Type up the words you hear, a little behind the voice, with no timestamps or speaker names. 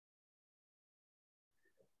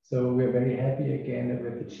So we're very happy again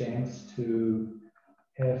with the chance to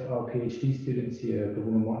have our PhD students here,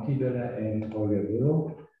 Bruno and Holger and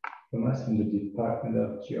Bruno, from us from the Department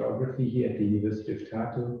of Geography here at the University of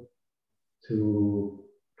Tartu, to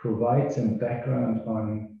provide some background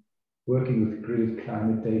on working with gridded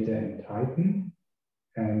climate data in Python.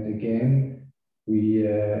 And again, we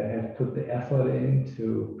have put the effort in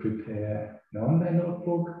to prepare an online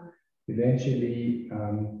notebook. Eventually,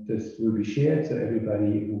 this will be shared so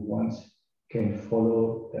everybody who wants can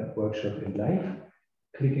follow that workshop in live,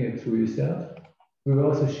 clicking it through yourself. We will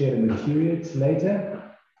also share the materials later.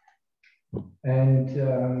 And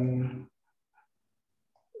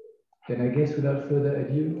then I guess without further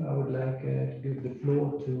ado, I would like to give the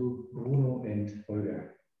floor to Bruno and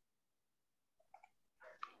Holger.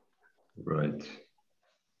 Right.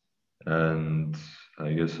 And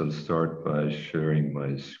I guess I'll start by sharing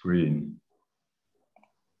my screen.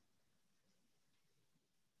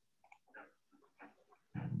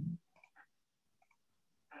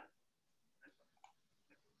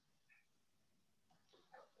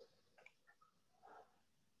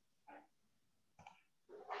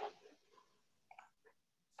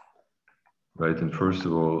 Right, and first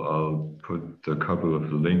of all, I'll put a couple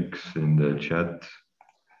of links in the chat.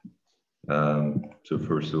 So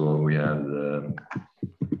first of all, we have the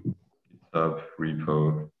GitHub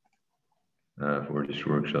repo for this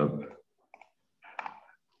workshop.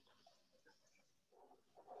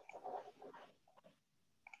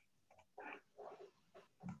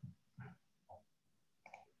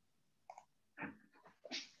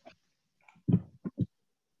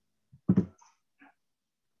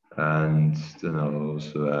 And then I'll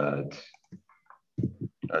also add,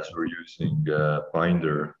 as we're using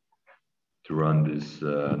Binder to run this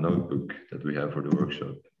notebook that we have for the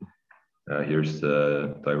workshop, here's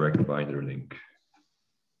the direct Binder link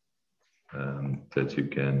that you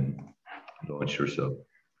can launch yourself.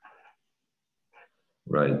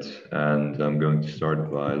 Right, and I'm going to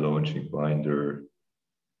start by launching Binder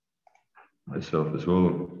myself as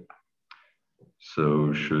well.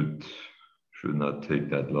 So should not take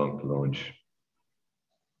that long to launch.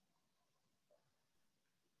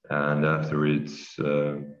 And after it's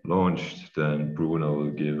launched, then Bruno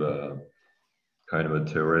will give a kind of a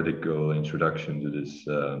theoretical introduction to this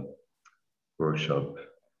workshop,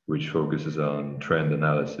 which focuses on trend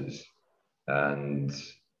analysis and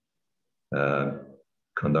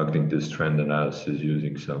conducting this trend analysis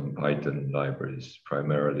using some Python libraries,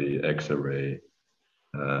 primarily xarray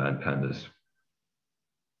and pandas.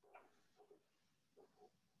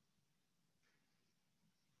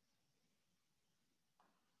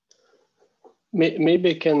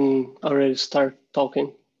 Maybe I can already start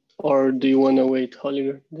talking, or do you want to wait,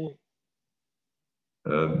 Holger? Yeah,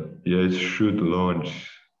 it should launch,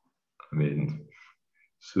 I mean,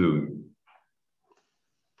 soon.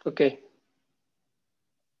 Okay.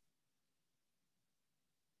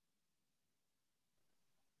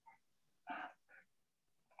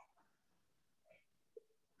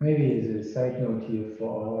 Maybe as a side note here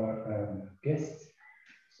for our guests.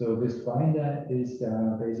 So this Binder is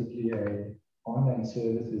basically an online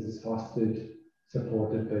service. This is hosted,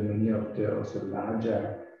 supported by many of the also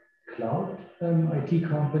larger cloud IT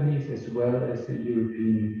companies, as well as the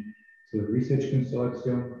European research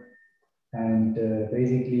consortium. And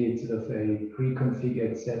basically it's sort of a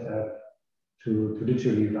pre-configured setup to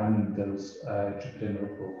literally run those Jupyter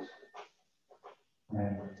notebooks.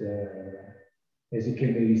 And as you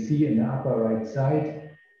can maybe see in the upper right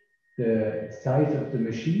side, the size of the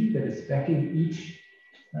machine that is backing each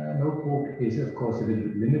notebook is, of course, a little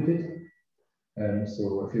bit limited.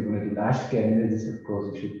 So if you want to do large scale analysis, of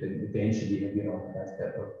course, you should then eventually have your own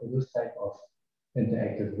cluster for those type of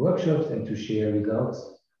interactive workshops and to share results.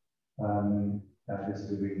 This is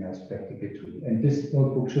a really nice practical tool. And this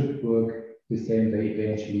notebook should work the same way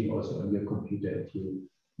eventually also on your computer if you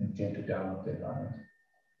intend to download the environment.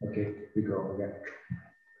 Okay, we go again.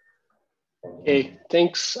 Okay,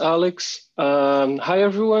 thanks, Alex. Hi,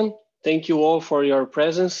 everyone. Thank you all for your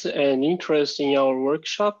presence and interest in our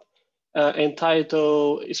workshop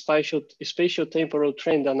entitled Spatio-temporal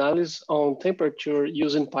Trend Analysis on Temperature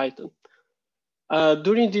using Python.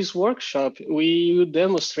 During this workshop, we will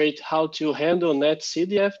demonstrate how to handle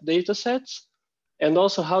netCDF datasets and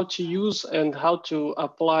also how to use and how to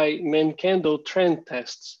apply man-candle trend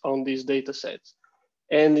tests on these datasets.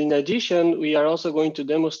 And in addition, we are also going to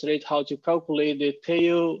demonstrate how to calculate the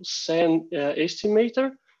tail SAN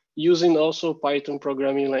estimator using also Python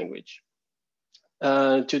programming language.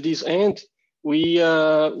 To this end, we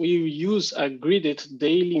use a gridded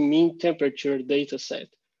daily mean temperature dataset.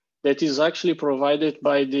 that is actually provided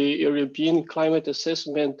by the European Climate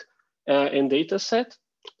Assessment and Dataset,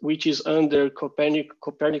 which is under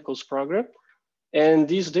Copernicus program. And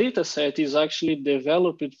this dataset is actually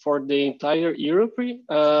developed for the entire Europe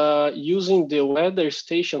using the weather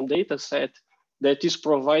station dataset that is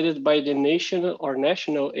provided by the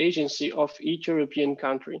national agency of each European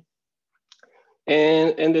country.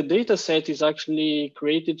 And the dataset is actually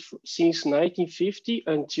created since 1950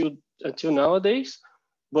 until nowadays.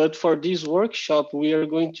 But for this workshop, we are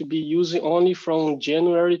going to be using only from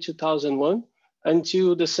January 2001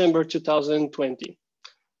 until December 2020.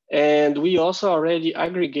 And we also already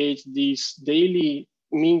aggregate these daily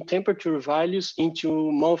mean temperature values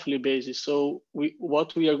into monthly basis. So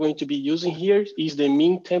what we are going to be using here is the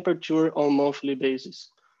mean temperature on monthly basis.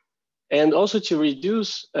 And also to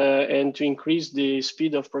reduce and to increase the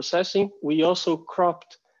speed of processing, we also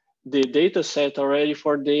cropped the data set already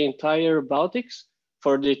for the entire Baltics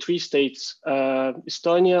for the 3 states,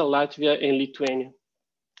 Estonia, Latvia, and Lithuania.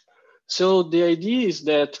 So the idea is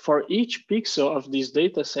that for each pixel of this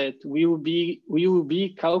data set, we will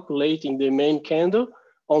be calculating the main candle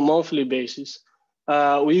on monthly basis.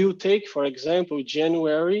 We will take, for example,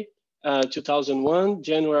 January 2001,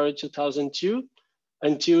 January 2002,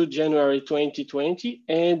 until January 2020,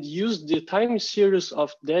 and use the time series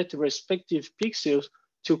of that respective pixels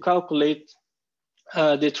to calculate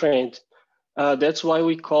the trend. That's why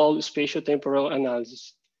we call spatio-temporal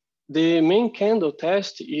analysis. The main candle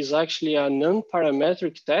test is actually a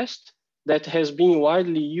non-parametric test that has been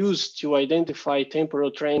widely used to identify temporal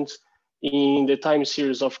trends in the time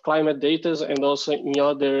series of climate data and also in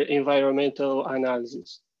other environmental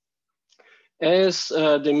analysis. As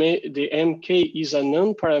the MK is a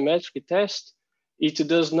non-parametric test, it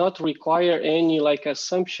does not require any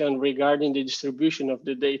assumption regarding the distribution of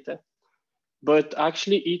the data. But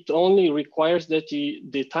actually it only requires that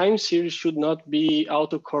the time series should not be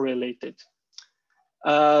autocorrelated.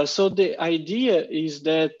 So the idea is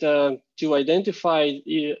that to identify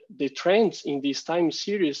the trends in this time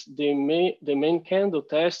series, the main candle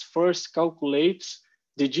test first calculates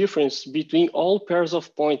the difference between all pairs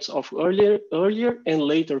of points of earlier and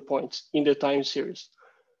later points in the time series.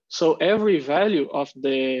 So every value of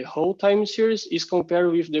the whole time series is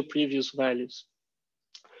compared with the previous values.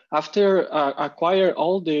 After acquire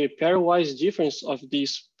all the pairwise difference of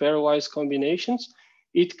these pairwise combinations,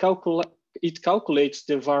 it calculates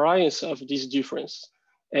the variance of this difference,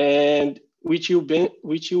 and which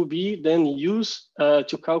will be then used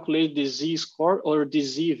to calculate the z-score or the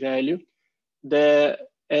z-value.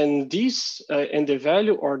 And the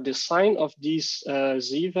value or the sign of this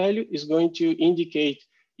z-value is going to indicate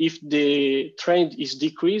if the trend is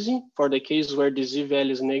decreasing for the case where the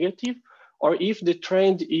z-value is negative, or if the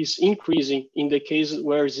trend is increasing in the case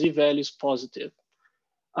where z-value is positive.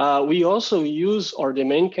 We also use, or the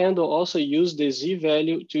main candle also use the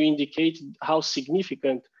z-value to indicate how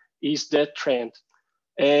significant is that trend.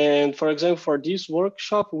 And for example, for this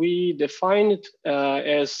workshop, we define it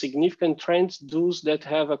as significant trends, those that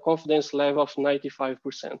have a confidence level of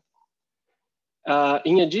 95%.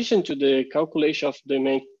 In addition to the calculation of the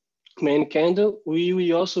main candle, we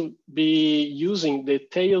will also be using the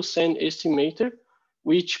tail sand estimator,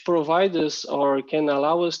 which provides us or can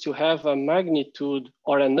allow us to have a magnitude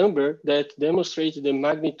or a number that demonstrates the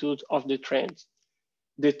magnitude of the trend.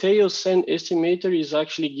 The tail sand estimator is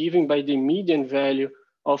actually given by the median value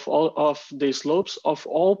of all of the slopes of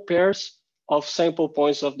all pairs of sample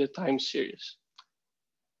points of the time series.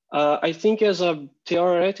 I think as a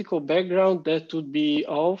theoretical background, that would be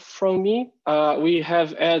all from me. We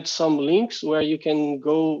have added some links where you can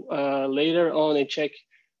go later on and check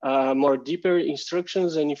more deeper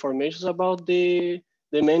instructions and information about the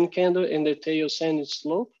main candle and the tail sand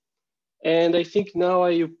slope. And I think now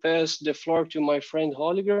I will pass the floor to my friend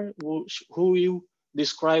Holger, who will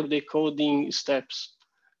describe the coding steps.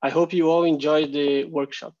 I hope you all enjoyed the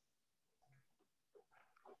workshop.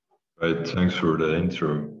 Right, thanks for the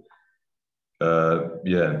intro.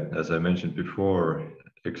 Yeah, as I mentioned before,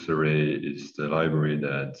 xarray is the library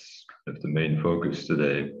that's the main focus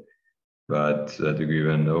today. But to give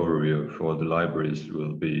an overview of all the libraries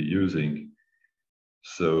we'll be using.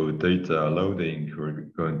 So data loading, we're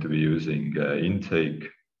going to be using intake,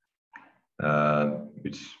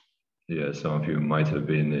 which some of you might have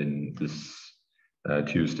been in this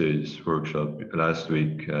Tuesday's workshop last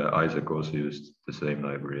week. Isaac also used the same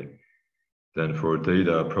library. Then for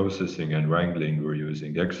data processing and wrangling, we're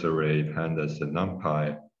using xarray, pandas, and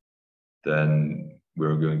numpy. Then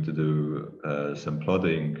we're going to do some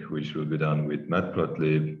plotting, which will be done with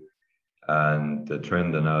matplotlib, and the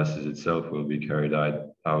trend analysis itself will be carried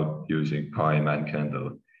out using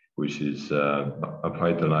PyManCandle. which is a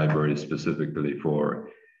Python library specifically for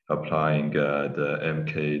applying the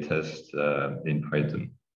MK test in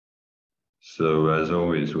Python. So as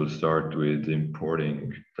always, we'll start with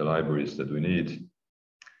importing the libraries that we need.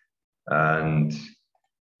 And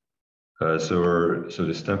so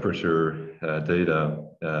this temperature data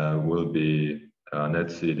will be a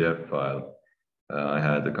netCDF file. I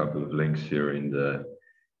had a couple of links here in the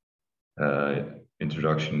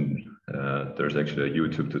introduction. There's actually a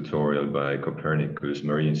YouTube tutorial by Copernicus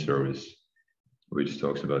Marine Service, which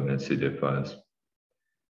talks about netCDF files.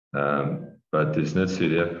 But this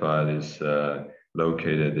netCDF file is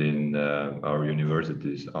located in our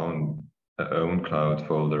university's own cloud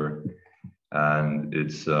folder, and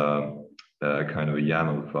it's kind of a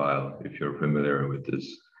YAML file, if you're familiar with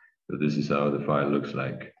this. So this is how the file looks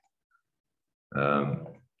like.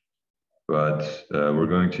 But we're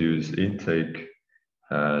going to use intake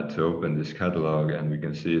to open this catalog, and we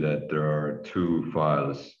can see that there are 2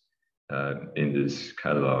 files in this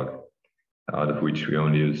catalog, out of which we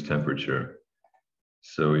only use temperature.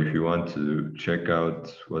 So if you want to check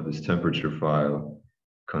out what this temperature file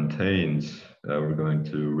contains, we're going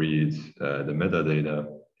to read the metadata.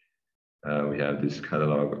 We have this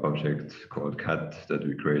catalog object called cat that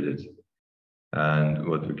we created. And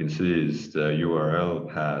what we can see is the URL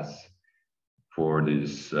path for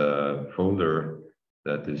this folder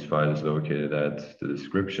that this file is located at, the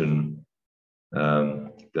description,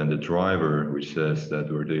 then the driver, which says that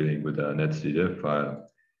we're dealing with a netCDF file,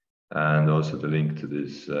 and also the link to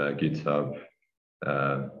this GitHub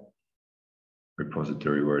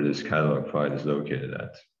repository where this catalog file is located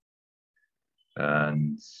at.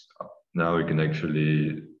 And now we can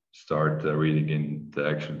actually start reading in the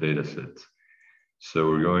actual data set. So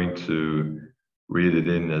we're going to read it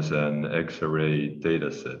in as an xarray data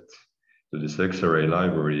set. So this xarray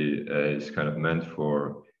library is kind of meant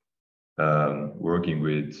for working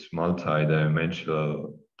with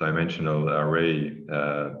multi-dimensional array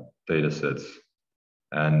data sets,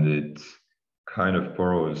 and it kind of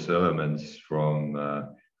borrows elements from,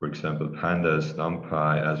 for example, pandas,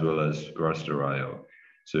 numpy, as well as raster.io.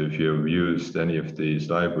 So if you've used any of these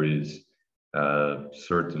libraries,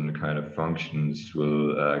 certain kind of functions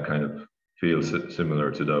will kind of feel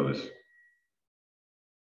similar to those.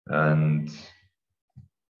 And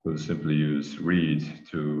we'll simply use read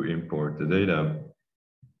to import the data.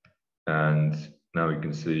 And now we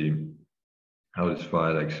can see how this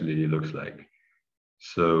file actually looks like.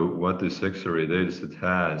 So what this xarray dataset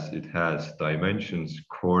has, it has dimensions,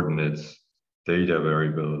 coordinates, data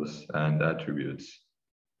variables, and attributes.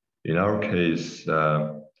 In our case,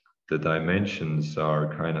 the dimensions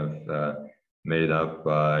are kind of made up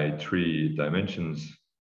by 3 dimensions.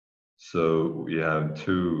 So we have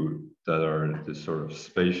 2 that are the sort of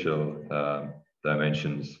spatial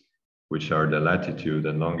dimensions, which are the latitude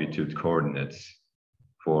and longitude coordinates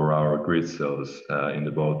for our grid cells in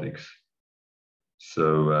the Baltics.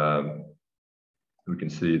 So we can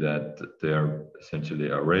see that they are essentially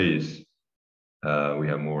arrays. We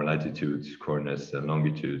have more latitude coordinates than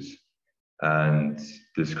longitudes. And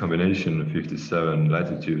this combination of 57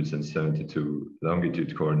 latitudes and 72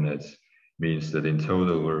 longitude coordinates means that in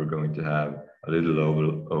total we're going to have a little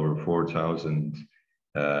over 4,000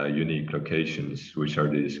 unique locations, which are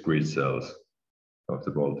these grid cells of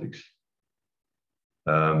the Baltics.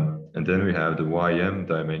 And then we have the YM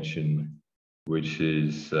dimension, which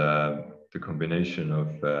is the combination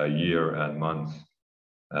of year and month.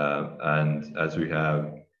 And as we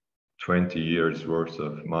have 20 years worth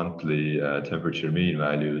of monthly temperature mean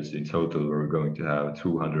values, in total we're going to have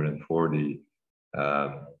 240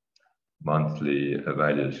 monthly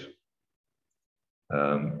values.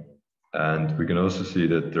 And we can also see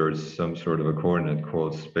that there's some sort of a coordinate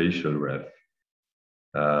called spatial ref.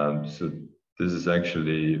 So this is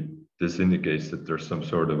actually, this indicates that there's some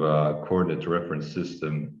sort of a coordinate reference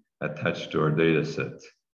system attached to our data set.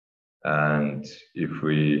 And if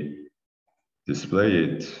we display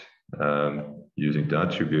it using the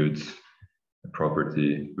attributes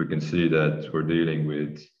property, we can see that we're dealing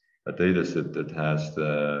with a data set that has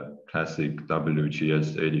the classic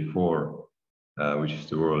WGS84, which is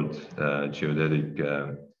the world geodetic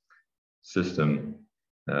system,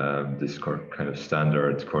 this kind of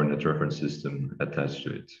standard coordinate reference system attached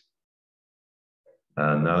to it.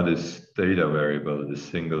 And now this data variable, this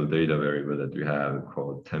single data variable that we have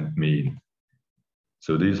called temp mean.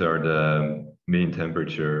 So these are the mean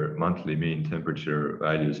temperature, monthly mean temperature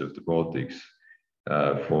values of the Baltics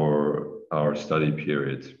for our study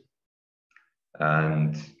period.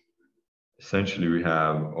 And essentially we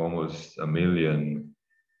have almost 1 million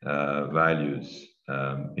values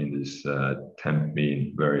in this temp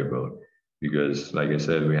mean variable, because like I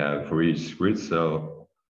said, we have for each grid cell,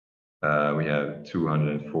 we have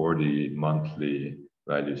 240 monthly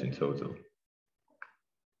values in total.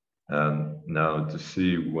 Now to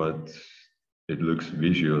see what it looks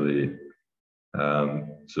visually,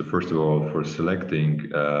 so first of all, for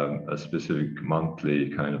selecting a specific monthly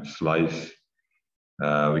kind of slice,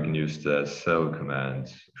 we can use the cell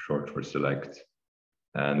command, short for select.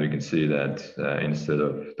 And we can see that instead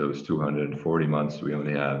of those 240 months, we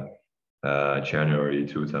only have January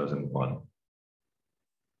 2001.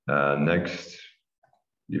 Next,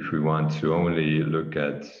 if we want to only look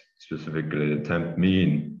at specifically the temp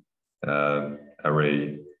mean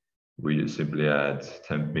array, we simply add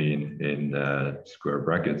temp mean in square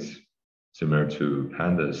brackets, similar to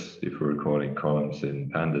pandas, if we're calling columns in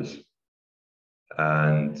pandas.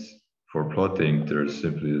 And for plotting, there's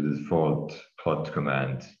simply the default plot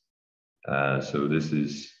command. So this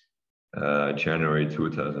is January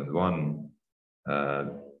 2001,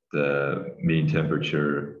 the mean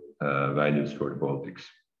temperature values for the Baltics.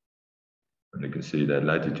 And you can see that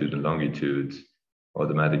latitude and longitude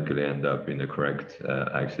automatically end up in the correct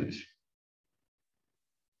axis.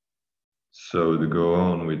 So to go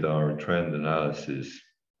on with our trend analysis.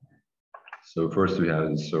 So first we have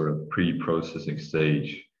this sort of pre-processing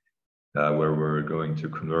stage where we're going to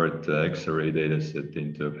convert the xarray dataset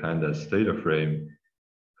into a pandas data frame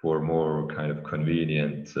for more kind of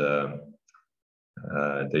convenient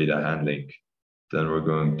data handling. Then we're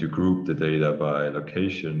going to group the data by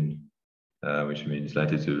location, which means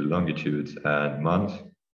latitude, longitude, and month.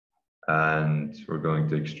 And we're going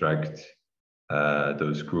to extract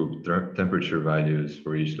those grouped temperature values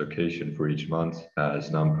for each location for each month as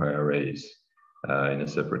NumPy arrays in a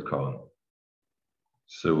separate column.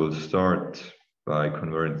 So we'll start by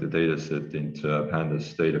converting the dataset into a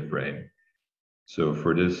pandas data frame. So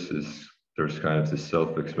for this, there's kind of this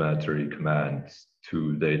self-explanatory command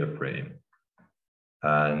to data frame.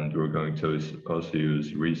 And we're going to also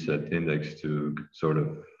use reset index to sort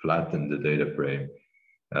of flatten the data frame.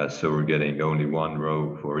 So we're getting only one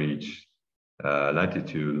row for each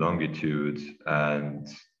latitude, longitude, and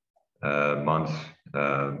month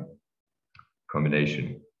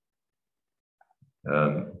combination.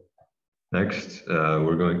 Next,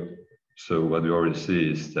 so what we already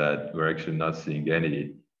see is that we're actually not seeing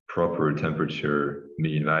any proper temperature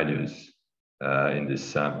mean values in this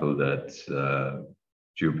sample that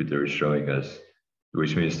Jupyter is showing us,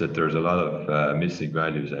 which means that there's a lot of missing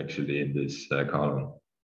values actually in this column.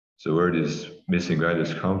 So where these missing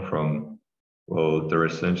values come from? Well, they're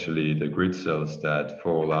essentially the grid cells that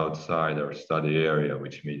fall outside our study area,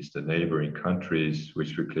 which means the neighboring countries,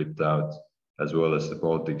 which we clipped out, as well as the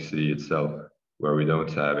Baltic Sea itself, where we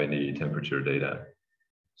don't have any temperature data.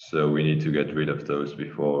 So we need to get rid of those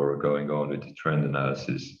before going on with the trend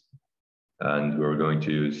analysis. And we're going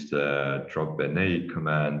to use the drop_na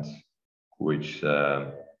command, which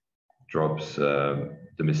drops the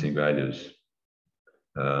missing values.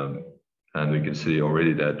 And we can see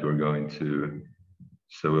already that we're going to,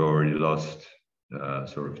 so we already lost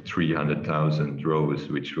sort of 300,000 rows,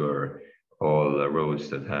 which were all rows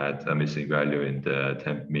that had a missing value in the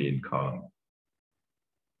temp mean column.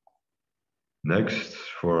 Next,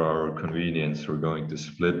 for our convenience, we're going to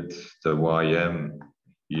split the YM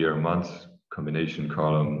year month combination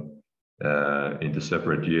column into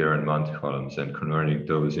separate year and month columns and converting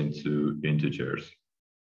those into integers.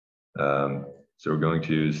 So we're going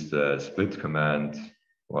to use the split command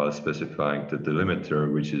while specifying the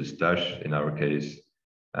delimiter, which is dash in our case,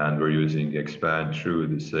 and we're using expand true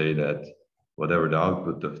to say that whatever the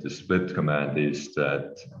output of the split command is,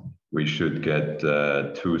 that we should get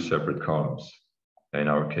two separate columns, in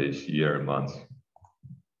our case, year and month. So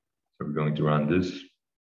we're going to run this.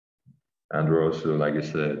 And we're also, like I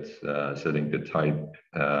said, setting the type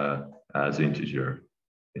as integer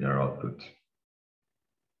in our output.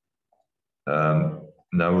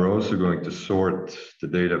 Now we're also going to sort the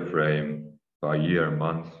data frame by year and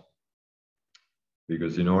month,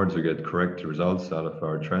 because in order to get correct results out of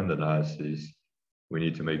our trend analysis, we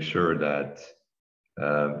need to make sure that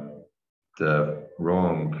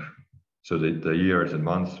so the years and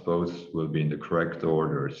months both will be in the correct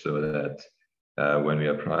order, so that when we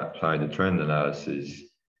apply the trend analysis,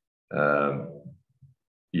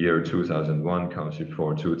 year 2001 comes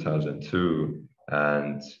before 2002,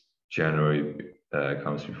 and January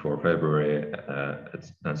comes before February,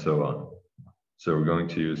 and so on. So we're going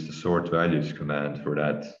to use the sort values command for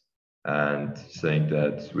that, and saying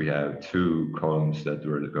that we have two columns that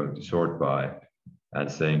we're going to sort by, and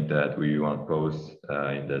saying that we want both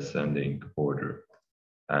in the ascending order.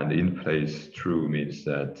 And in place true means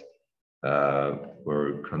that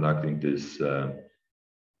we're conducting this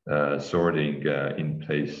sorting in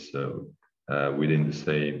place, so within the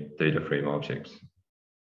same data frame objects.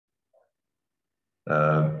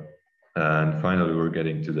 And finally, we're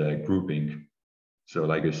getting to the grouping. So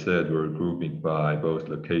like I said, we're grouping by both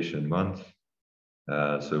location, month,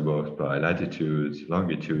 so both by latitude,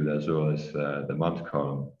 longitude, as well as the month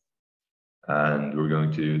column. And we're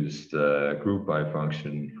going to use the group by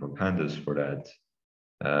function from pandas for that.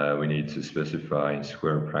 We need to specify in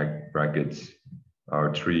square brackets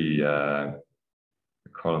our three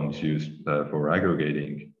columns used for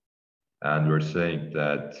aggregating. And we're saying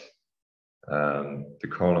that the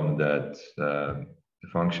column that the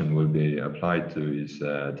function will be applied to is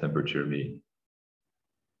temperature mean.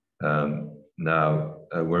 Now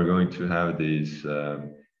we're going to have these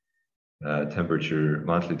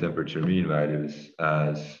monthly temperature mean values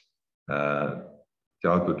as the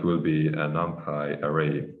output will be a NumPy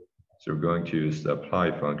array. So we're going to use the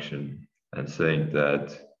apply function and saying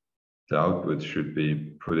that the output should be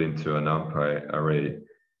put into a NumPy array.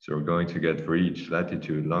 So we're going to get for each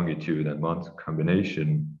latitude, longitude, and month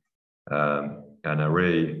combination an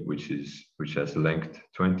array which has length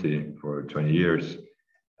 20 for 20 years,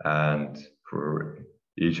 and for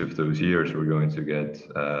each of those years we're going to get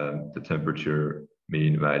the temperature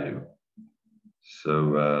mean value.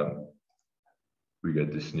 So we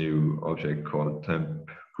get this new object called temp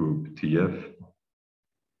group TF.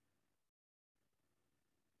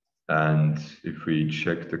 And if we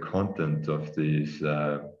check the content of this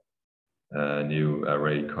new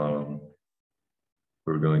array column,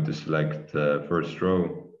 we're going to select the first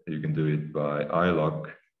row. You can do it by iloc,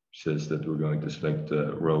 which says that we're going to select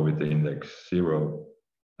the row with the index 0.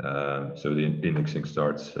 So the indexing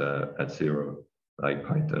starts at 0, like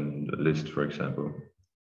Python list, for example.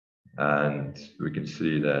 And we can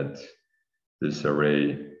see that this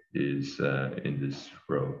array is in this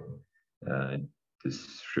row.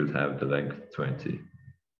 This should have the length 20.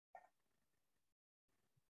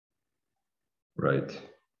 Right.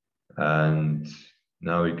 And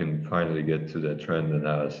now we can finally get to the trend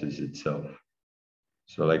analysis itself.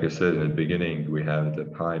 So like I said in the beginning, we have the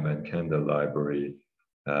PyManKenda library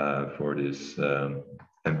for this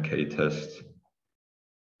MK test.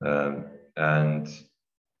 And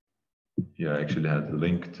yeah, I actually have the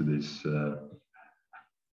link to this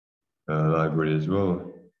library as well.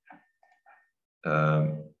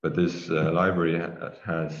 But this library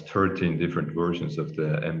has 13 different versions of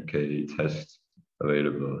the MK test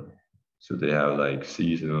available. So they have like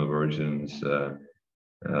seasonal versions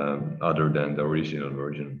other than the original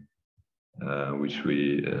version, which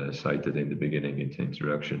we cited in the beginning in the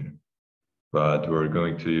introduction. But we're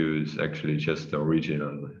going to use actually just the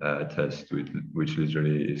original test, which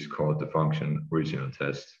literally is called the function original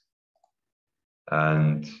test.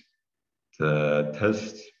 And the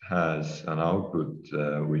test has an output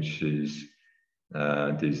which is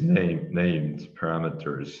these named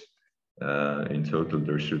parameters. In total,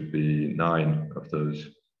 there should be 9 of those.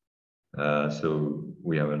 So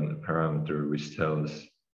we have a parameter which tells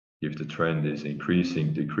if the trend is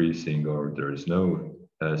increasing, decreasing, or there is no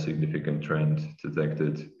significant trend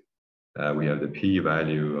detected. We have the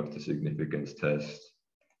p-value of the significance test.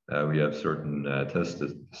 We have certain test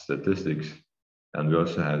statistics. And we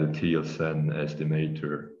also have the TLSen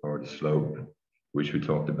estimator, or the slope, which we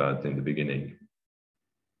talked about in the beginning.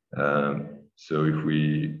 So if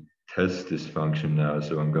we test this function now,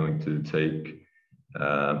 so I'm going to take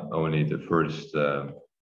only the first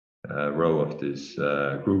row of this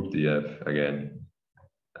group DF again,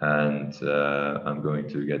 and I'm going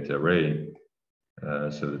to get the array,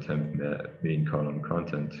 so the temp mean column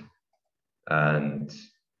content, and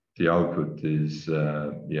the output is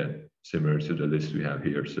similar to the list we have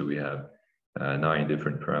here. So we have 9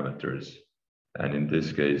 different parameters, and in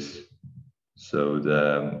this case, so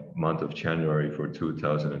the month of January for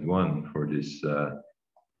 2001 for this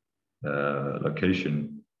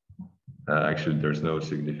location, actually there's no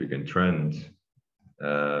significant trend.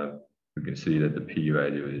 We can see that the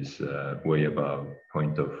p-value is way above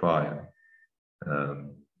 0.05.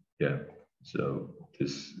 Yeah, so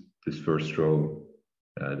this first row,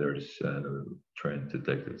 there's no trend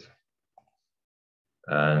detected.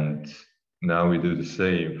 And now we do the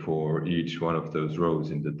same for each one of those rows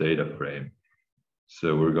in the data frame.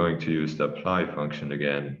 So we're going to use the apply function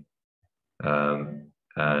again, and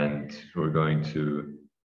we're going to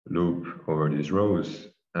loop over these rows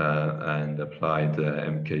and apply the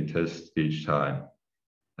MK test each time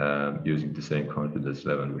using the same confidence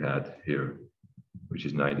level we had here, which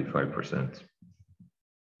is 95%.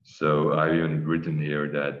 So I've even written here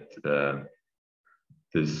that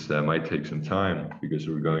this might take some time because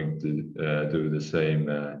we're going to do the same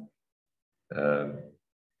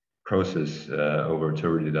process over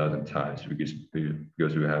 30,000 times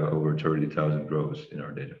because we have over 30,000 rows in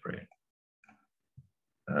our data frame.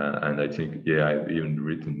 And I think, yeah, I've even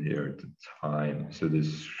written here the time. So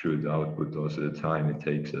this should output also the time it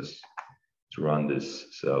takes us to run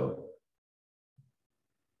this cell.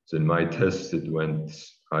 So in my test, it went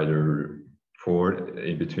either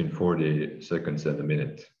in between 40 seconds and a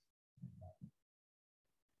minute.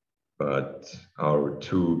 But our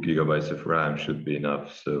 2 gigabytes of RAM should be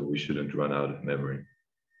enough, so we shouldn't run out of memory.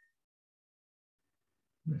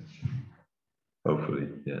 Hopefully,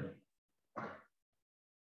 yeah.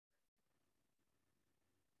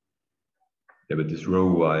 Yeah, but this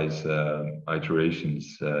row-wise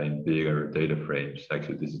iterations in bigger data frames,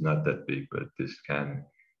 actually this is not that big, but this can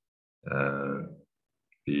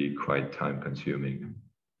be quite time-consuming.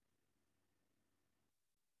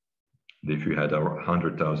 If you had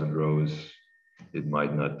 100,000 rows, it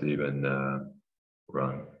might not even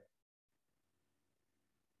run.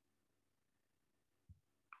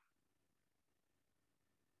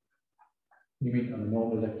 You mean on a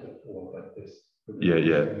normal laptop, or but this? Yeah.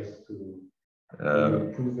 To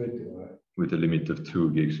improve it, or? With a limit of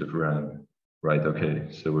 2 gigs of RAM. Right. Okay.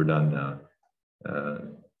 So we're done now.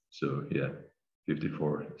 So yeah,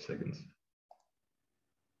 54 seconds.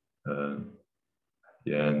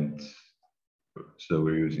 Yeah, and so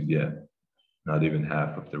we're using, yeah, not even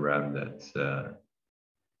half of the RAM that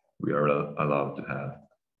we are allowed to have.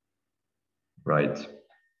 Right.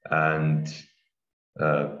 And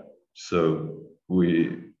so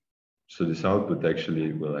this output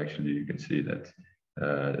actually, well, actually you can see that.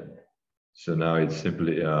 So now it's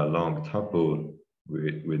simply a long tuple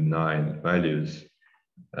with 9 values.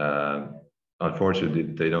 Unfortunately,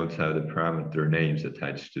 they don't have the parameter names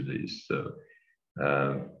attached to these. So,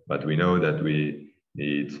 but we know that we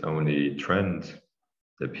need only trend,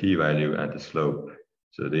 the p-value, and the slope.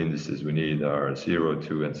 So the indices we need are 0,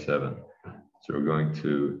 2, and 7. So we're going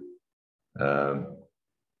to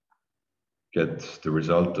get the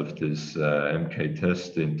result of this MK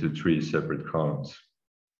test into 3 separate columns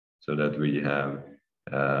so that we have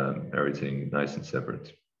everything nice and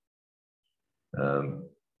separate.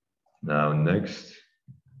 Now next,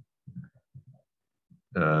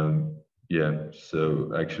 yeah,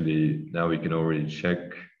 so actually now we can already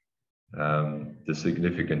check the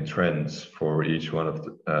significant trends for each one of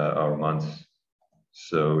our months.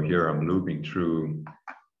 So here I'm looping through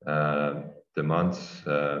the months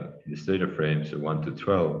in this data frame, so 1 to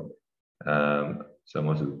 12. So I'm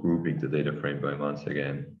also grouping the data frame by months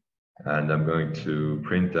again. And I'm going to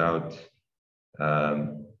print out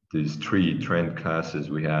these 3 trend classes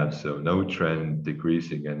we have. So no trend,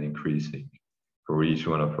 decreasing, and increasing for each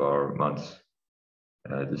one of our months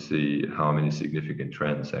to see how many significant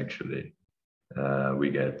trends actually we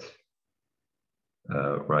get.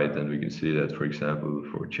 Right, and we can see that, for example,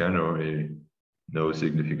 for January, no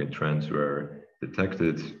significant trends were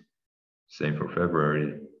detected. Same for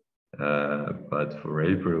February. But for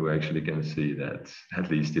April, we actually can see that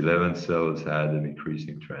at least 11 cells had an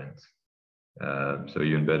increasing trend. So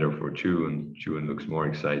even better for June. June looks more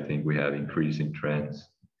exciting. We have increasing trends,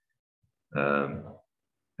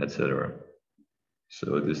 etc.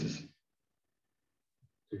 So this is.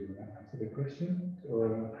 Do you want to answer the question?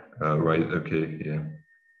 Or? Right. Okay. Yeah.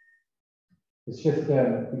 It's just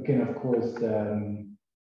we can of course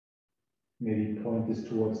maybe point this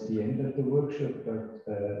towards the end of the workshop, but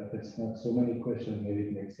if it's not so many questions, maybe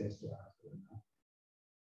it makes sense to answer them.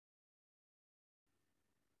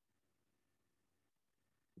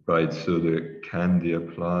 Right, so can the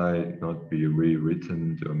apply not be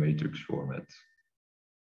rewritten to a matrix format?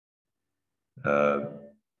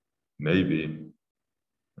 Maybe.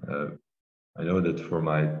 I know that for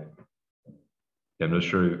I'm not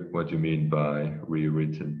sure what you mean by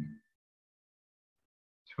rewritten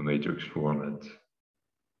to a matrix format.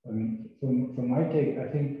 From my take, I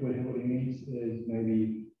think what it means is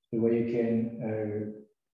maybe the way you can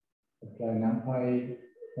apply NumPy,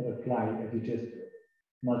 not apply, if you just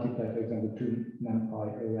multiply, for example, 2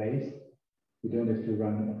 NumPy arrays, you don't have to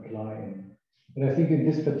run and apply. But I think in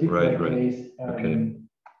this particular case, okay,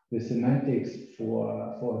 the semantics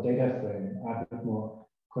for a data frame are a bit more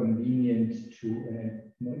convenient to and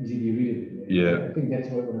more easily readable. Yeah, I think that's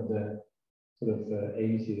one of the sort of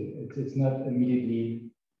aims here. It's not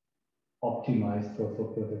immediately optimized for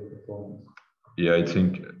perfect performance. Yeah, I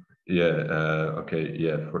think. Yeah. Okay.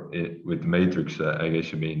 Yeah. With matrix, I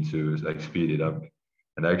guess you mean to like speed it up.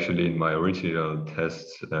 And actually, in my original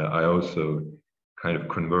tests, I also kind of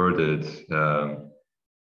converted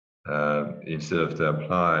instead of the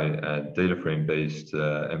apply and data frame based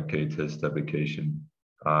MK test application,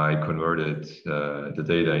 I converted the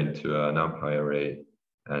data into a NumPy array,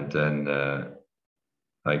 and then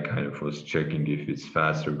I kind of was checking if it's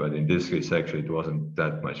faster, but in this case, actually, it wasn't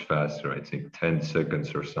that much faster. I think 10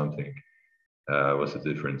 seconds or something was the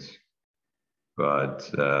difference. But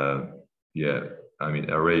yeah, I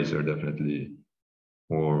mean, arrays are definitely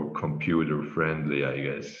more computer friendly, I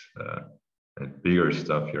guess. And bigger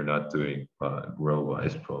stuff you're not doing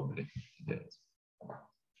row-wise, probably. Yes.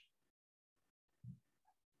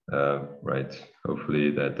 Right.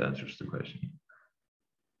 Hopefully that answers the question.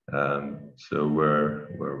 So where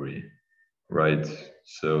were we? Right.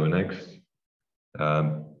 So next.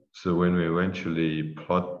 So when we eventually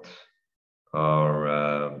plot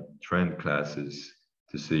our trend classes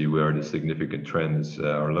to see where the significant trends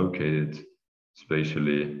are located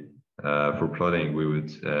spatially, for plotting, we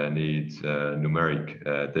would need numeric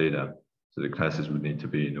data. So the classes would need to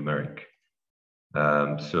be numeric.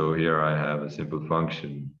 So here I have a simple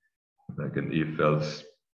function, like an if-else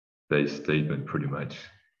based statement pretty much,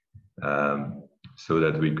 so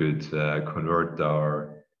that we could convert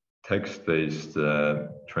our text-based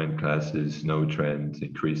trend classes, no trend,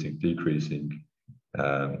 increasing, decreasing,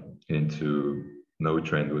 into no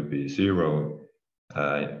trend would be 0,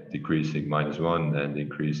 decreasing -1, and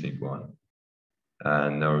increasing 1.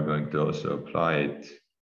 And now we're going to also apply it,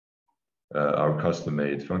 our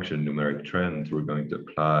custom-made function numeric trend, we're going to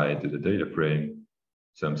apply to the data frame.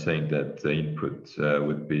 So I'm saying that the input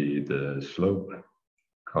would be the slope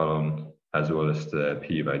column as well as the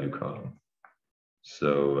p-value column.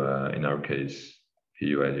 So in our case,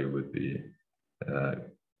 p-value would be,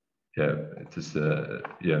 yeah, it is,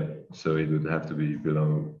 yeah, so it would have to be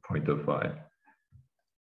below 0.05.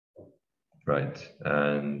 Right,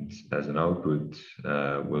 and as an output,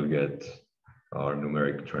 we'll get our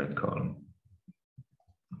numeric trend column.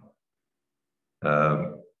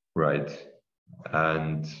 Right,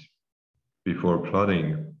 and before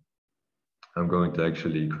plotting, I'm going to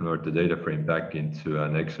actually convert the data frame back into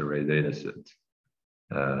an xarray dataset,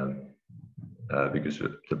 because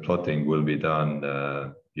the plotting will be done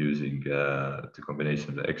using the combination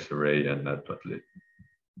of the xarray and matplotlib.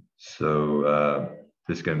 So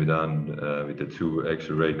this can be done with the 2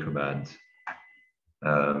 xarray commands.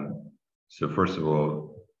 So first of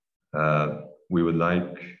all, we would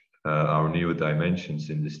like our new dimensions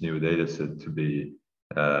in this new dataset to be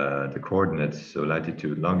the coordinates, so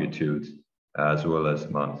latitude, longitude, as well as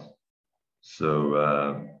month. So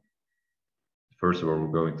first of all,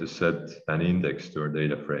 we're going to set an index to our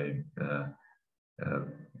data frame,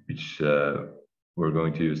 which we're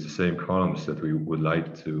going to use the same columns that we would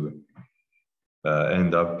like to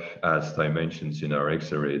end up as dimensions in our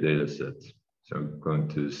xarray dataset. So I'm going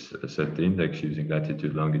to set the index using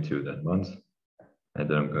latitude, longitude, and month. And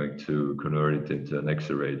then I'm going to convert it into an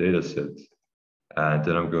xarray dataset. And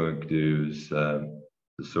then I'm going to use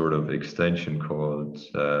the sort of extension called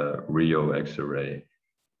Rio xarray,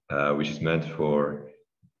 which is meant for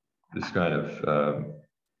this kind of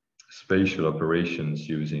spatial operations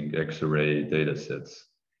using xarray datasets.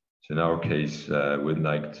 So in our case, we'd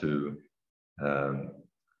like to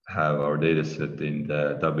have our dataset in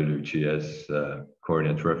the WGS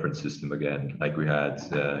coordinate reference system again, like we had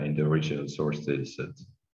in the original source dataset.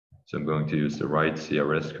 So I'm going to use the write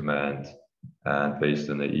CRS command, and based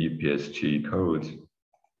on the EPSG code.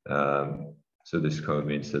 So this code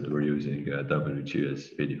means that we're using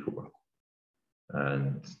WGS 84.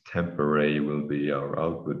 And temp array will be our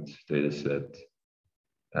output dataset.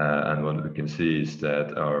 And what we can see is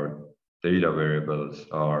that our data variables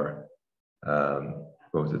are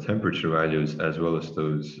both the temperature values as well as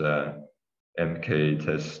those MK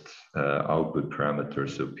test output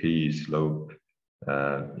parameters, so P, slope,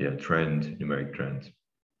 yeah, trend, numeric trend.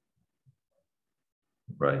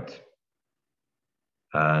 Right.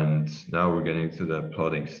 And now we're getting to the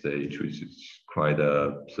plotting stage, which is quite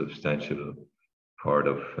a substantial part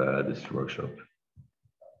of this workshop.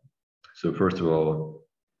 So first of all,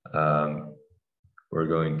 we're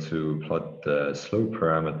going to plot the slope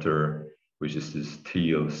parameter, which is this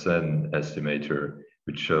teal sen estimator,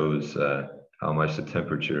 which shows how much the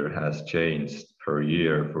temperature has changed per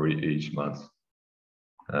year for each month.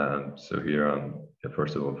 So here,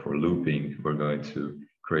 first of all, for looping, we're going to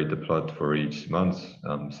create the plot for each month.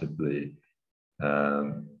 I'm simply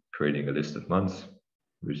creating a list of months,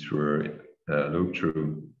 which we're loop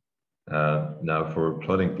through. Now for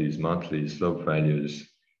plotting these monthly slope values,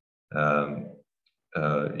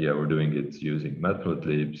 yeah, we're doing it using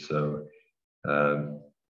matplotlib. So,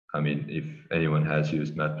 I mean, if anyone has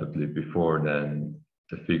used matplotlib before, then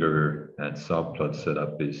the figure and subplot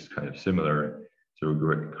setup is kind of similar. So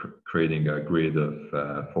we're creating a grid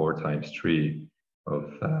of 4 times 3 of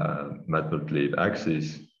matplotlib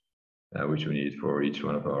axes, which we need for each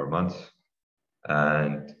one of our months.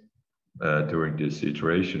 And during this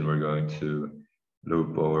iteration, we're going to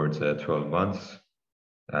loop over the 12 months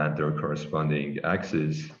and their corresponding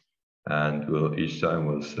axes. And each time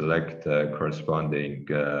we'll select the corresponding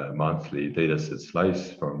monthly dataset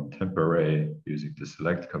slice from temporary using the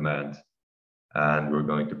select command. And we're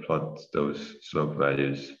going to plot those slope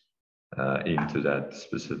values into that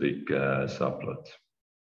specific subplot.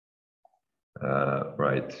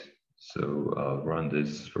 Right, so I'll run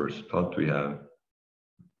this first plot we have.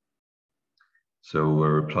 So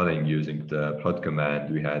we're plotting using the plot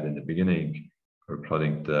command we had in the beginning. We're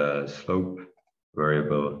plotting the slope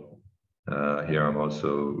variable. Here I'm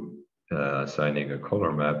also assigning a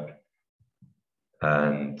color map.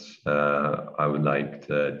 And I would like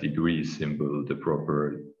the degree symbol, the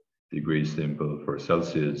proper degree symbol for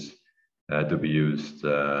Celsius to be used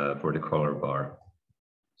for the color bar.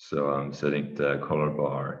 So I'm setting the color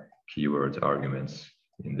bar keyword arguments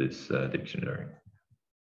in this dictionary.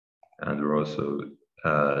 And we're also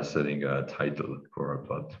setting a title for our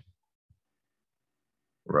plot.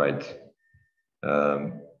 Right.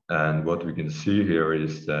 And what we can see here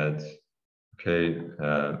is that, okay,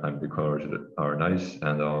 and the colors are nice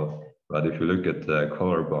and all, but if you look at the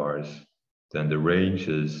color bars, then the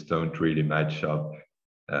ranges don't really match up.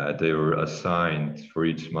 They were assigned for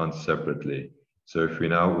each month separately. So if we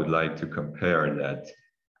now would like to compare that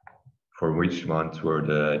for which month were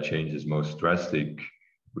the changes most drastic,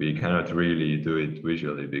 we cannot really do it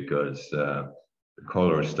visually because the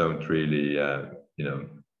colors don't really, you know,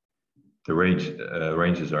 the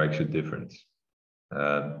ranges are actually different.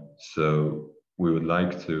 So we would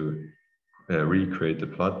like to recreate the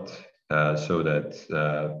plot so that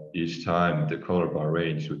each time the color bar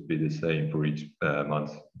range would be the same for each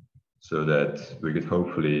month, so that we could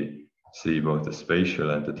hopefully see both the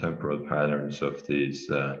spatial and the temporal patterns of these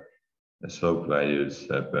slope values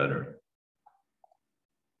better.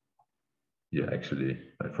 Yeah, actually,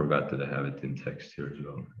 I forgot that I have it in text here as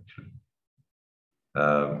well, actually.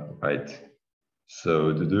 Right,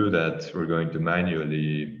 so to do that, we're going to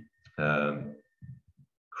manually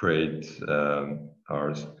create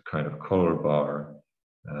our kind of color bar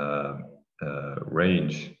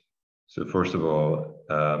range. So first of all,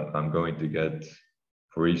 I'm going to get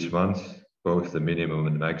for each month both the minimum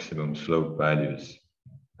and maximum slope values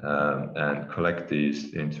and collect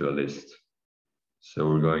these into a list. So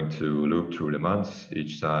we're going to loop through the months,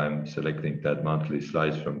 each time selecting that monthly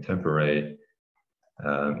slice from temporary.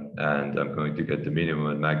 And I'm going to get the minimum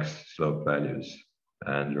and max slope values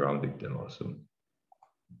and rounding them also.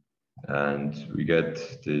 And we get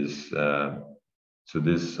this, so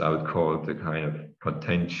this I would call it the kind of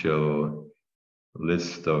potential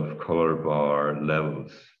list of color bar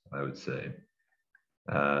levels, I would say.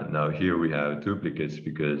 Now here we have duplicates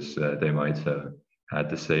because they might have had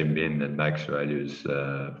the same min and max values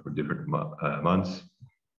for different months.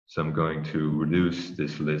 So I'm going to reduce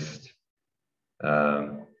this list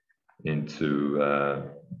into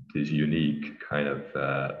these unique kind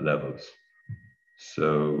of levels.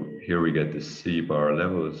 So here we get the C bar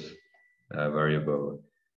levels variable.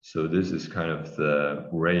 So this is kind of the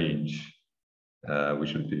range,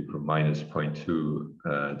 which would be from -0.2 to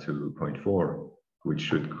 0.4, which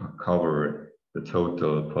should cover the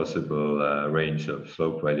total possible range of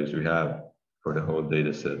slope values we have for the whole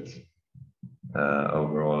data set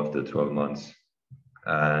over all of the 12 months.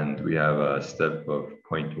 And we have a step of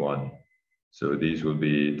 0.1. So these will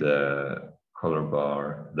be the color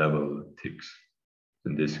bar level ticks.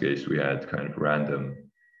 In this case, we had kind of random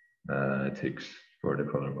ticks for the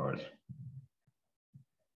color bars.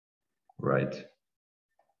 Right.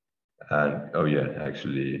 And oh yeah,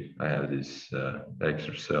 actually, I have this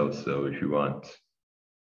extra cell. So if you want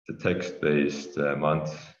the text-based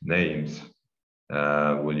month names,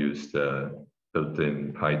 we'll use the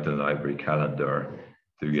built-in Python library calendar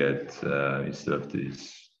to get instead of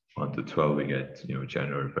this 1 to 12, we get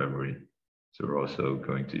January, February. So we're also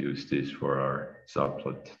going to use this for our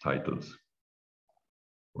subplot titles.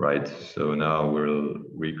 Right. So now we'll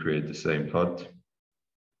recreate the same plot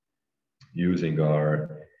using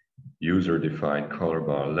our user-defined color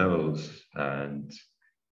bar levels and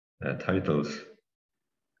titles.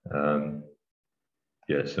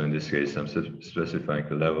 Yeah, so in this case, I'm specifying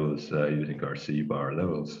the levels using our C bar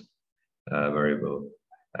levels variable.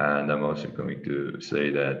 And I'm also going to say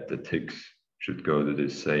that the ticks should go to the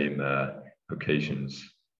same locations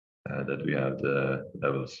that we have the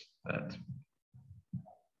levels at.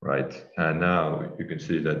 right? And now you can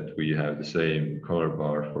see that we have the same color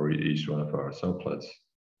bar for each one of our subplots.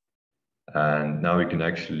 And now we can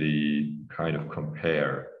actually kind of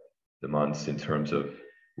compare the months in terms of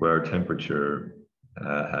where temperature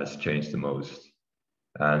has changed the most.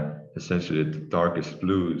 And essentially the darkest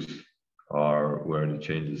blues are where the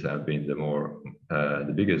changes have been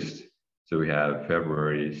the biggest. So we have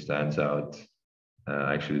February stands out,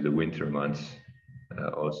 actually the winter months,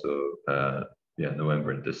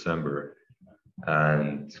 November and December.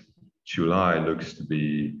 And July looks to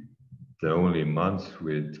be the only month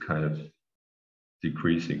with kind of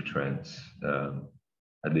decreasing trends,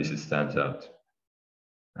 at least it stands out.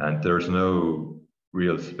 And there's no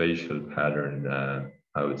real spatial pattern,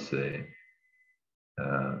 I would say,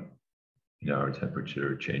 in our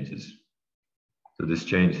temperature changes. So this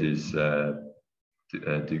change is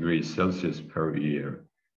degrees Celsius per year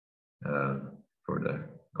over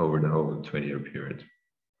the whole 20-year period.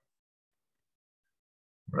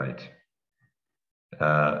 Right.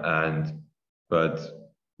 But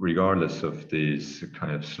regardless of these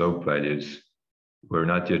kind of slope values, we're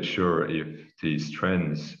not yet sure if these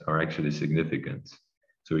trends are actually significant.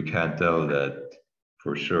 So we can't tell that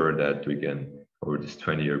for sure that we can, over this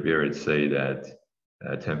 20-year period, say that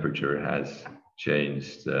temperature has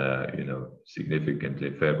changed, significantly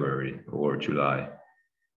in February or July.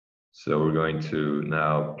 So we're going to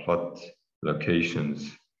now plot locations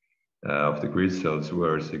of the grid cells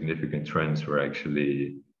where significant trends were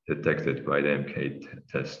actually detected by the MK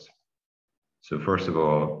test. So first of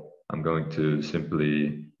all, I'm going to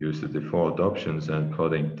simply use the default options and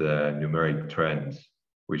plotting the numeric trends,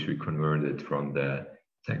 which we converted from the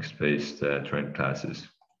text-based trend classes.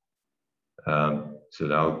 So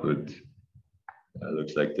the output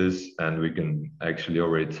looks like this, and we can actually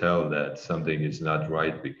already tell that something is not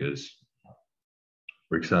right because,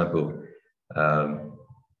 for example,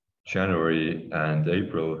 January and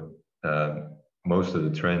April, most of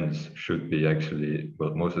the trends should be actually,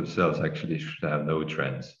 well, most of the cells actually should have no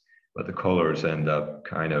trends, but the colors end up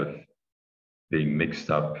kind of being mixed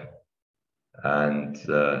up. And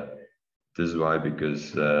this is why,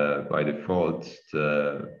 because by default,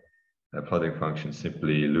 the plotting function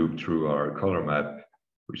simply loop through our color map,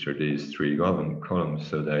 which are these three columns.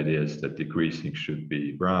 So the idea is that decreasing should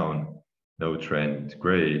be brown, no trend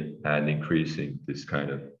gray, and increasing this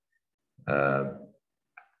kind of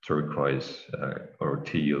turquoise or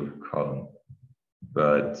teal column.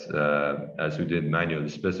 But as we didn't manually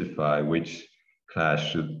specify which class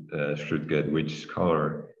should get which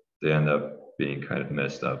color, they end up being kind of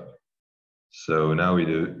messed up. So now we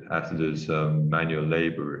have to do some manual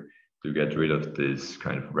labor to get rid of this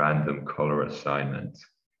kind of random color assignment.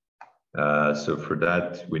 So for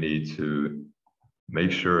that, we need to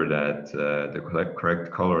make sure that the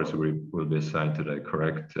correct colors will be assigned to the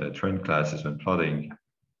correct trend classes when plotting.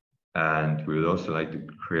 And we would also like to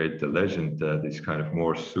create the legend that is kind of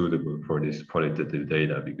more suitable for this qualitative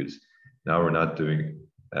data, because now we're not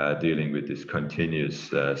dealing with this continuous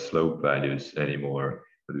slope values anymore,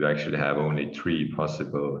 but we actually have only 3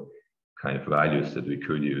 possible kind of values that we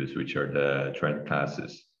could use, which are the trend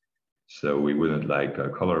classes. So we wouldn't like a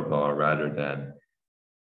color bar rather than,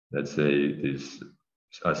 let's say,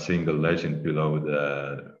 a single legend below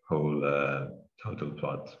the whole total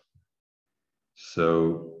plot.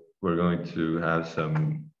 So we're going to have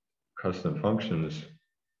some custom functions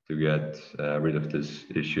to get rid of this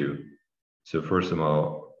issue. So first of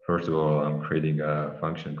all, I'm creating a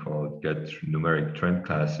function called get numeric trend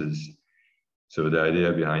classes. So the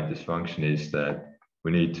idea behind this function is that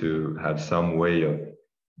we need to have some way of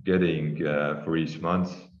getting for each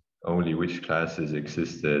month only which classes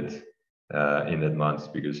existed in that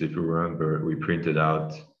month. Because if you remember, we printed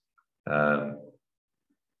out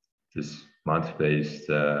this month-based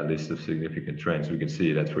list of significant trends. We can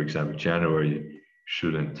see that, for example, January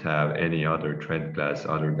shouldn't have any other trend class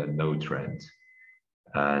other than no trend.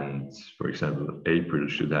 And for example, April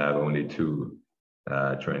should have only 2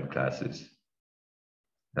 trend classes.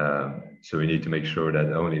 So we need to make sure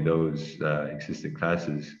that only those existing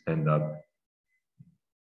classes end up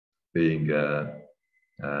being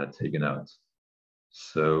taken out.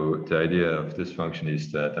 So the idea of this function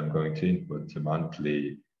is that I'm going to input the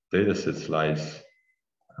monthly dataset slice.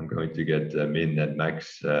 I'm going to get the min and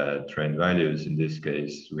max trend values. In this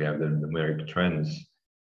case, we have the numeric trends.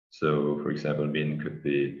 So for example, min could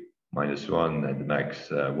be -1 and max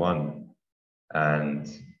 1. And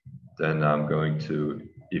then I'm going to,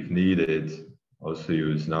 if needed, also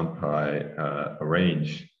use NumPy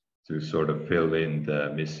arrange to sort of fill in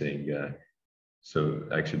the missing. So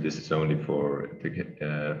actually, this is only for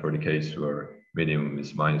the case where minimum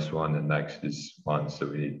is -1 and max is 1. So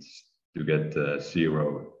we need to get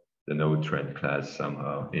 0, the node trend class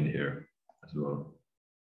somehow in here as well.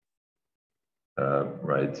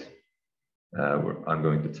 Right. I'm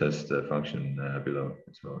going to test the function below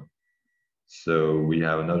as well. So we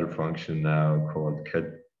have another function now called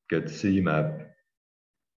getCmap,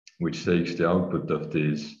 which takes the output of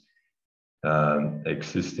these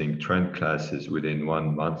existing trend classes within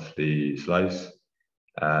one monthly slice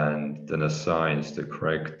and then assigns the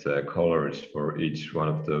correct colors for each one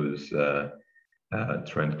of those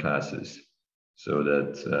trend classes, so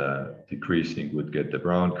that decreasing would get the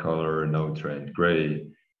brown color, no trend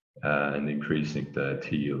gray, and increasing the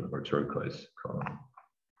teal or turquoise color.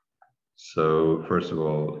 So first of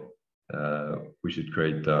all, we should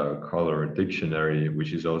create the color dictionary,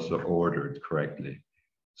 which is also ordered correctly.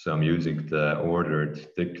 So I'm using the ordered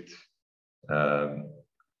dict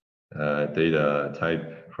data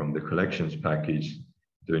type from the collections package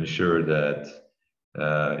to ensure that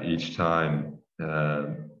each time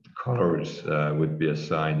colors would be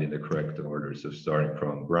assigned in the correct order. So starting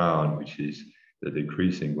from brown, which is the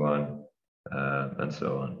decreasing one, and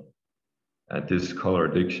so on. And this color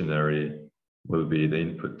dictionary will be the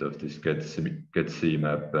input of this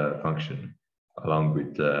getCmap function, along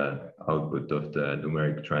with the output of the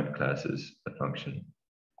numeric trend classes function.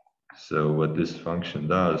 So what this function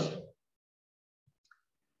does,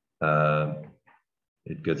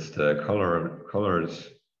 it gets the colors,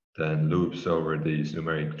 then loops over these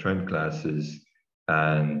numeric trend classes,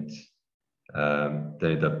 and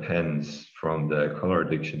then it appends from the color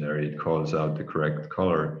dictionary. It calls out the correct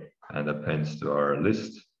color and appends to our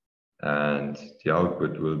list. And the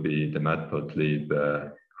output will be the matplotlib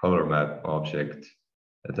color map object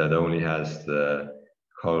that only has the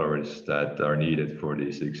colors that are needed for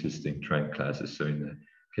these existing trend classes. So in the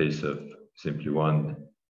case of simply one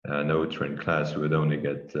node trend class, we would only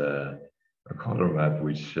get a color map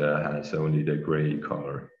which has only the gray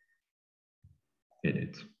color in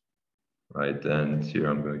it. Right, and here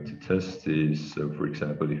I'm going to test this. So for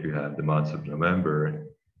example, if you have the month of November,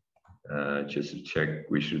 just to check,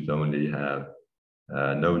 we should only have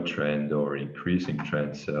no trend or increasing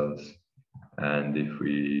trend cells. And if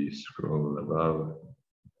we scroll above,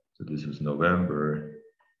 so this is November,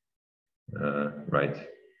 right?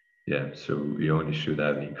 Yeah, so we only should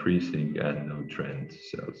have increasing and no trend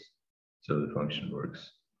cells. So the function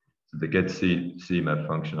works. So the getCmap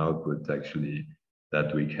function output actually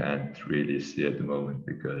that we can't really see at the moment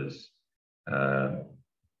because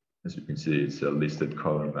as you can see, it's a listed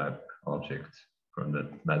color map object from the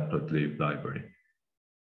matplotlib library.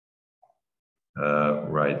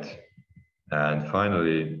 Right, and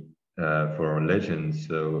finally, for our legend,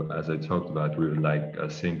 so as I talked about, we would like a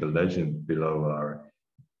single legend below our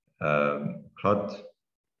plot,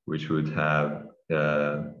 which would have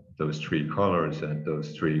those 3 colors and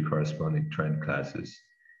those 3 corresponding trend classes.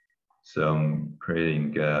 So I'm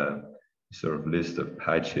creating a sort of list of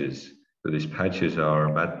patches. So these patches are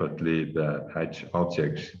matplotlib patch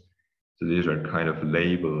objects. So these are kind of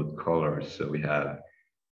labeled colors. So we have,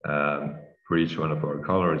 for each one of our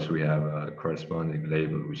colors, we have a corresponding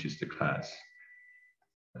label, which is the class.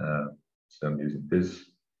 So I'm using this,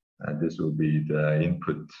 and this will be the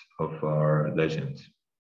input of our legend.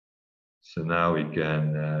 So now we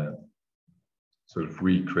can sort of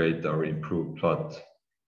recreate our improved plot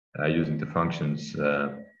using the functions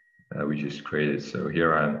we just created. So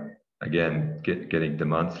here I'm again getting the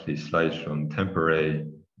monthly slice from temporary.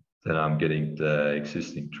 Then I'm getting the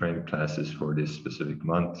existing trend classes for this specific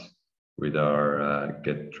month with our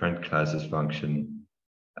get trend classes function,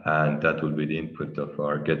 and that will be the input of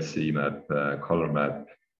our getCmap color map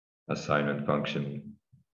assignment function.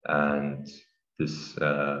 And this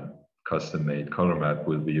custom-made color map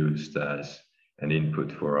will be used as an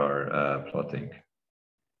input for our plotting.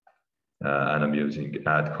 And I'm using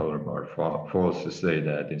add color bar false to say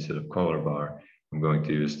that instead of color bar, I'm going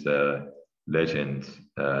to use the legend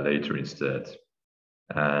later instead.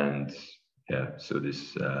 And yeah, so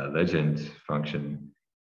this legend function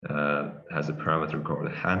has a parameter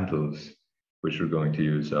called handles, which we're going to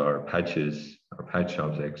use our patches, our patch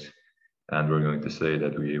objects, and we're going to say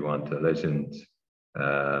that we want a legend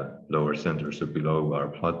lower center, so below our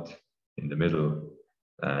plot in the middle,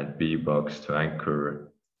 and B box to anchor.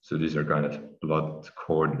 So these are kind of plot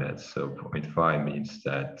coordinates. So 0.5 means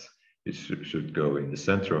that it should go in the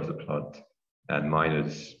center of the plot, and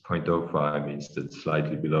minus 0.05 means that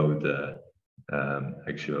slightly below the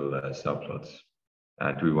actual subplots.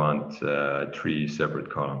 And we want 3 separate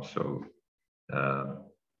columns. So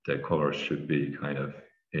the colors should be kind of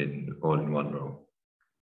all in one row.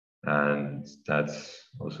 And that's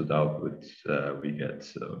also the output we get.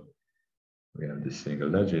 So we have this single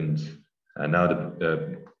legend, and now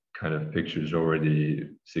the kind of picture is already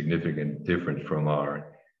significantly different from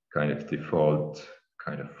our kind of default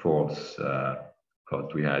kind of false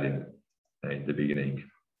plot we had in the beginning.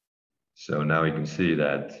 So now you can see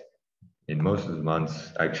that in most of the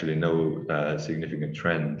months, actually no significant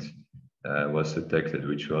trend was detected,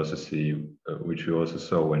 which we also see, which we also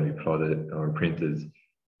saw when we plotted or printed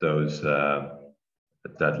those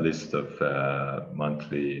that list of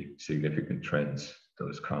monthly significant trends,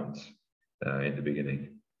 those counts in the beginning.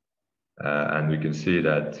 And we can see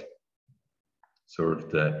that sort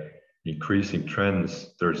of the increasing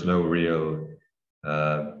trends, there's no real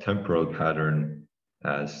temporal pattern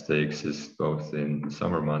as they exist both in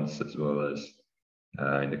summer months as well as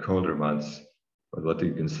in the colder months. But what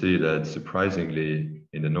you can see that surprisingly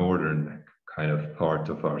in the northern kind of part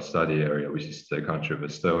of our study area, which is the country of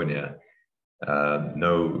Estonia,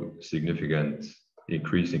 no significant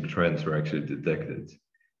increasing trends were actually detected.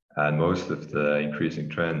 And most of the increasing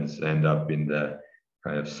trends end up in the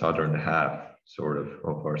kind of southern half sort of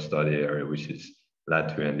our study area, which is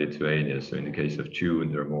Latvia and Lithuania. So in the case of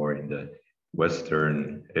June, they're more in the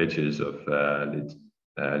western edges of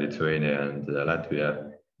Lithuania and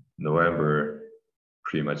Latvia. November,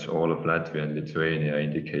 pretty much all of Latvia and Lithuania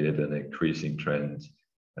indicated an increasing trend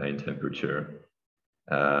in temperature.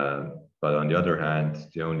 But on the other hand,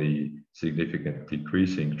 the only significant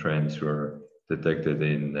decreasing trends were detected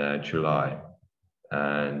in July,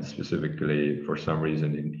 and specifically for some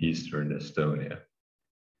reason in eastern Estonia.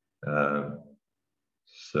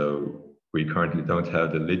 So we currently don't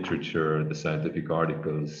have the literature, the scientific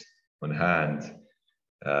articles on hand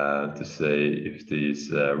to say if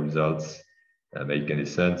these results make any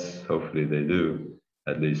sense. Hopefully they do.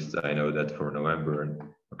 At least I know that for November and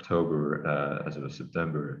October, as well as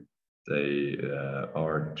September, they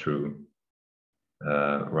are true.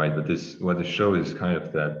 Right, but what this shows is kind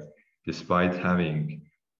of that despite having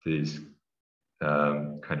these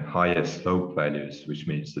kind of highest slope values, which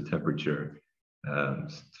means the temperature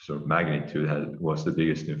sort of magnitude was the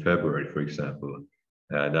biggest in February, for example,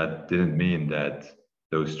 that didn't mean that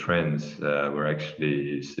those trends were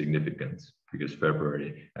actually significant, because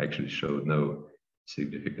February actually showed no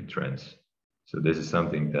significant trends. So this is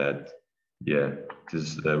something that, yeah, this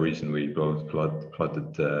is the reason we both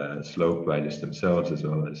plotted slope values themselves as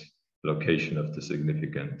well as location of the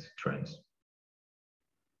significant trends.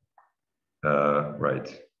 Right,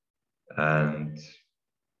 and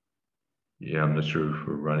yeah, I'm not sure if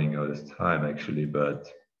we're running out of time actually,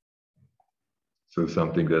 but so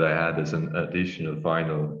something that I had as an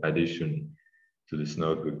final addition to this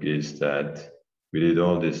notebook is that we did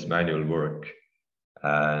all this manual work,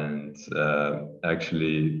 and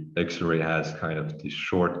actually xarray has kind of these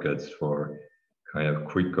shortcuts for kind of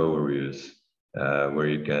quick overviews where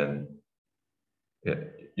you can,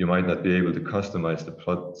 you might not be able to customize the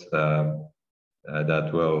plot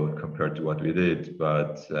that well compared to what we did,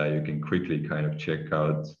 but you can quickly kind of check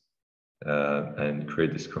out and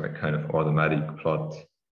create this kind of automatic plot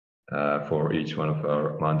for each one of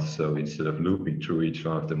our months. So instead of looping through each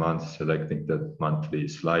one of the months, selecting the monthly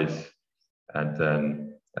slice and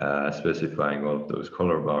then specifying all of those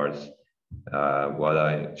color bars, what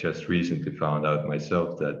I just recently found out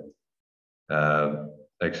myself that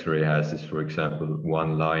xarray has is, for example,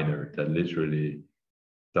 one-liner that literally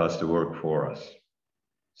does the work for us.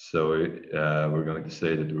 So we're going to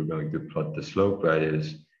say that we're going to plot the slope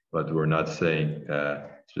values, but we're not saying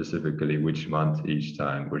specifically which month each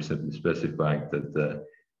time. We're simply specifying that the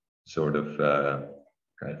sort of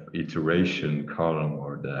kind of iteration column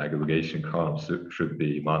or the aggregation column should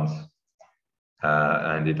be months.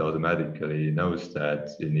 And it automatically knows that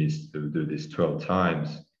it needs to do this 12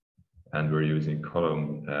 times. And we're using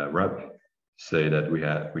column wrap, say that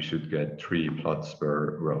we should get 3 plots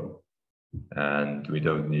per row. And we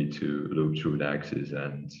don't need to loop through the axis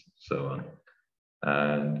and so on.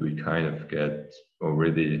 And we kind of get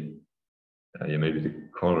already, maybe the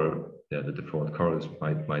color, the default colors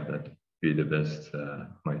might not be the best,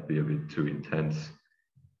 might be a bit too intense.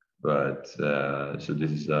 But so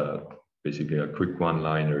this is basically a quick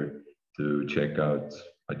one-liner to check out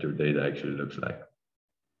what your data actually looks like.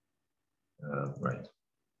 Right.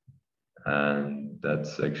 And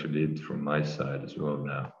that's actually it from my side as well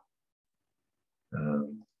now.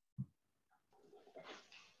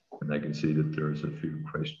 And I can see that there's a few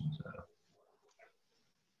questions now.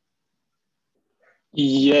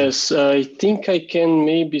 Yes, I think I can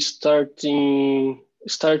maybe start to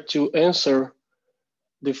answer.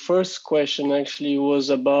 The first question actually was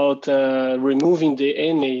about removing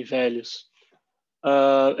the NA values.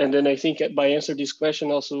 And then I think by answering this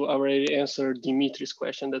question, also already answered Dimitri's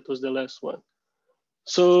question. That was the last one.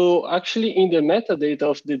 So actually in the metadata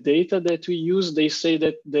of the data that we use, they say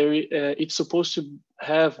that it's supposed to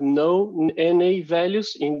have no NA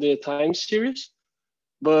values in the time series.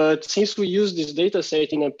 But since we use this data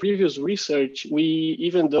set in a previous research,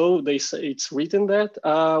 even though they say it's written that,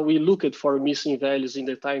 we looked for missing values in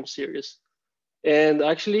the time series. And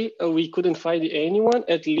actually, we couldn't find anyone,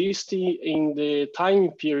 at least in the time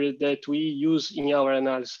period that we use in our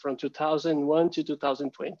analysis from 2001 to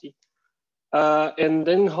 2020. And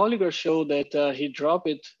then Holger showed that he dropped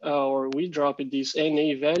it, or we dropped these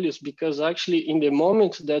NA values because actually in the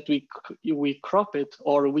moment that we crop it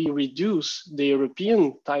or we reduce the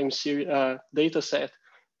European time series data set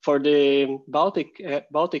for the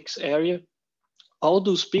Baltics area, all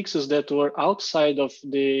those pixels that were outside of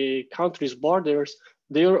the country's borders,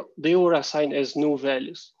 they were assigned as null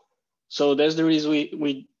values. So that's the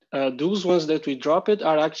reason those ones that we dropped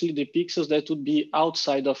are actually the pixels that would be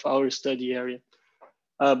outside of our study area.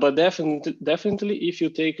 But definitely, if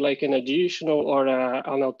you take like an additional or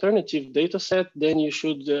an alternative data set, then you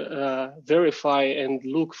should verify and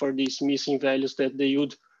look for these missing values that they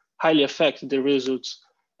would highly affect the results.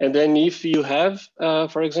 And then if you have,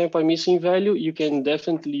 for example, a missing value, you can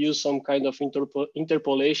definitely use some kind of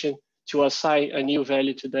interpolation to assign a new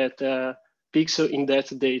value to that pixel in that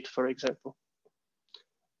date, for example.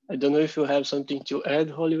 I don't know if you have something to add,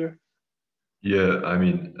 Holger. Yeah, I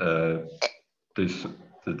mean, the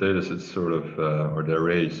data set sort of, or the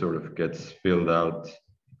array sort of gets filled out.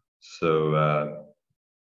 So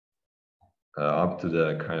up to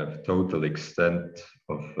the kind of total extent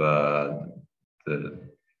of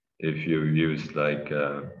if you use like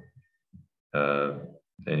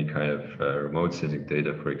any kind of remote sensing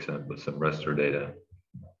data, for example, some raster data,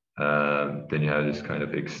 then you have this kind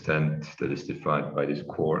of extent that is defined by these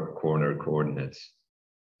corner coordinates.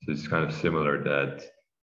 So it's kind of similar that,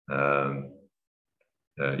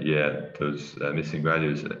 yeah, those missing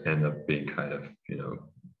values end up being kind of, you know,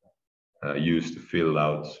 used to fill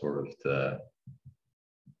out sort of the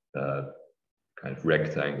kind of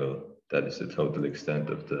rectangle that is the total extent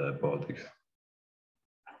of the Baltics.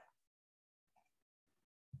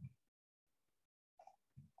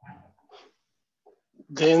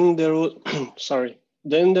 Then there was, sorry.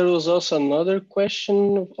 Then there was also another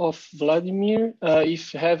question of Vladimir.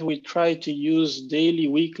 If have we tried to use daily,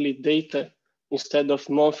 weekly data instead of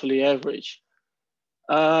monthly average?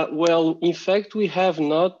 Well, in fact, we have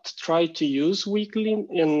not tried to use weekly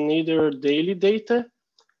and neither daily data.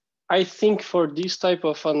 I think for this type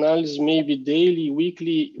of analysis, maybe daily,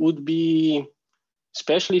 weekly would be,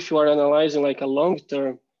 especially if you are analyzing like a long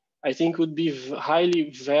term, I think would be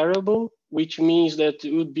highly variable, which means that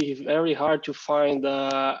it would be very hard to find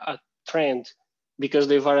a trend because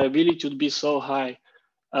the variability would be so high.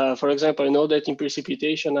 For example, I know that in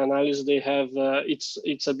precipitation analysis, they have,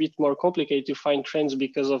 it's a bit more complicated to find trends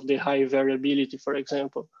because of the high variability, for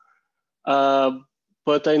example.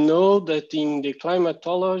 But I know that in the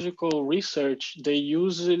climatological research, they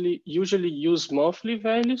usually use monthly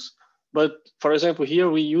values. But for example, here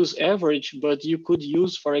we use average, but you could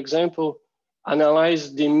use, for example,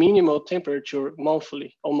 analyze the minimal temperature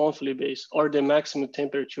monthly on monthly base or the maximum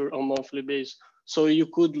temperature on monthly base. So you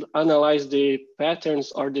could analyze the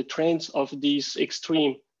patterns or the trends of these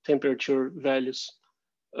extreme temperature values,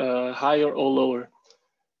 higher or lower.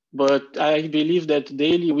 But I believe that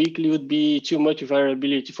daily, weekly would be too much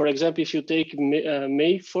variability. For example, if you take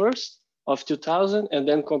May 1st of 2000 and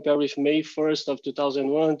then compare with May 1st of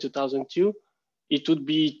 2001, 2002, it would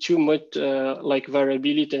be too much like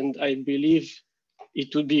variability. And I believe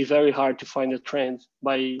it would be very hard to find a trend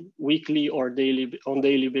by weekly or daily, on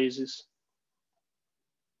daily basis.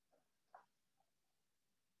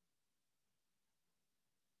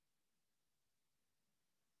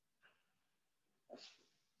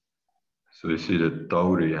 So we see that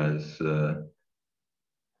Tauri has the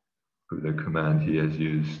command he has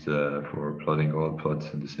used for plotting all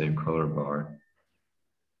plots in the same color bar.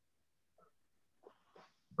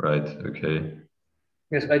 Right, okay.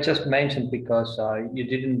 Yes, I just mentioned because you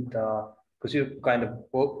didn't, because you kind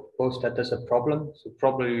of posed that as a problem. So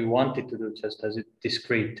probably you wanted to do just as it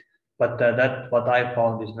discrete, but that what I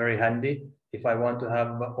found is very handy if I want to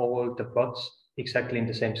have all the plots exactly in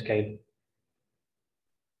the same scale.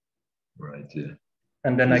 Right, yeah.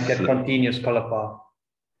 And then I get continuous color bar.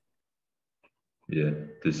 Yeah,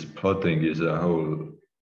 this plotting is a whole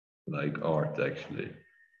like art actually.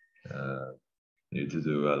 You need to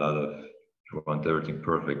do a lot of, if you want everything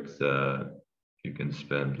perfect, you can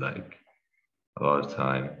spend like a lot of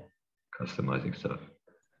time customizing stuff.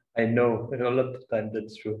 I know, a lot of time,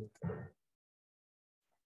 that's true.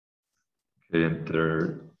 Okay, and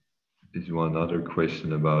there is one other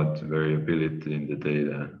question about variability in the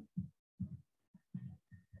data.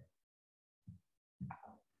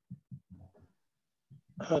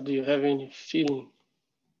 Do you have any feeling?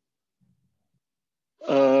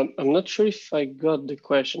 I'm not sure if I got the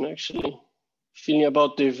question actually. Feeling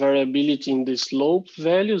about the variability in the slope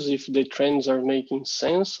values, if the trends are making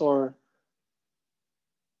sense or?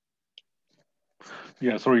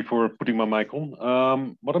 Yeah, sorry for putting my mic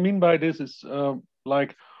on. What I mean by this is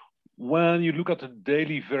like when you look at the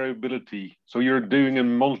daily variability, so you're doing a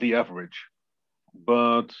monthly average,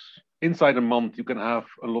 but inside a month you can have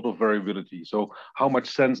a lot of variability. So how much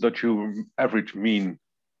sense does your average mean?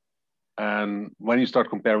 And when you start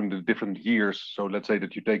comparing the different years, so let's say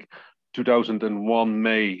that you take 2001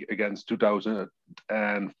 May against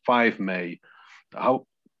 2005 May, how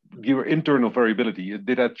your internal variability,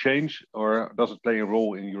 did that change or does it play a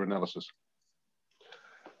role in your analysis?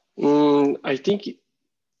 I think it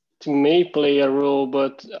may play a role,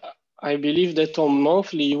 but I believe that on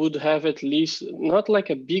monthly you would have at least not like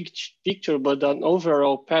a big picture, but an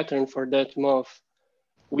overall pattern for that month,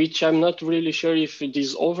 which I'm not really sure if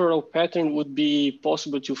this overall pattern would be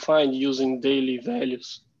possible to find using daily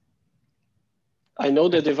values. I know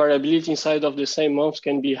that the variability inside of the same month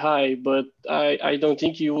can be high, but I don't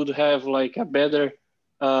think you would have like a better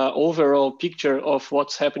overall picture of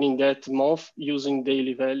what's happening that month using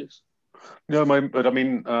daily values. Yeah, but I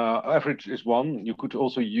mean, average is one. You could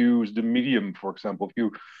also use the medium, for example. If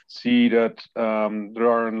you see that there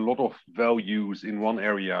are a lot of values in one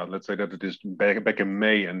area, let's say that it is back in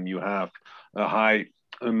May and you have a high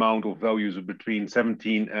amount of values between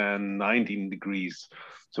 17 and 19 degrees.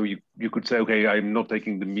 So you could say, okay, I'm not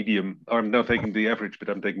taking the medium, or I'm not taking the average, but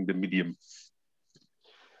I'm taking the medium.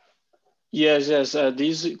 Yes,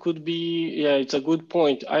 this could be, yeah, it's a good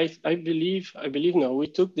point. I believe no, we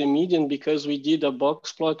took the median because we did a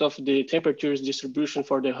box plot of the temperatures distribution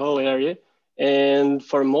for the whole area. And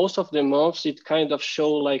for most of the months, it kind of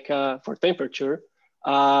show like for temperature,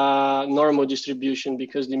 normal distribution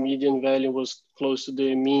because the median value was close to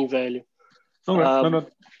the mean value. Okay,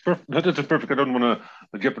 that's perfect. I don't want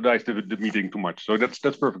to jeopardize the meeting too much. So that's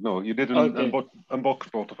perfect. No, you did an box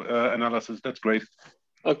plot analysis. That's great.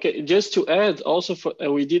 Okay, just to add, also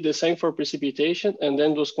we did the same for precipitation, and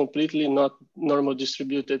then it was completely not normal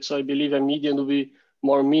distributed. So I believe a median will be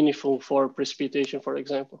more meaningful for precipitation, for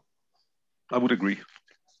example. I would agree.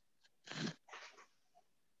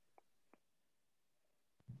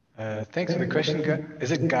 Thanks for the question.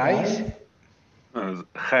 Is it guys?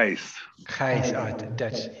 Gijs. Gijs,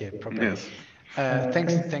 Dutch, yeah, probably. Yes.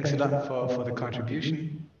 Thanks a lot for the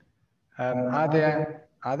contribution. Are there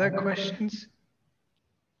other questions?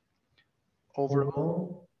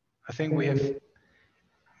 Overall, I think we have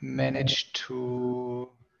managed to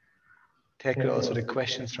tackle also the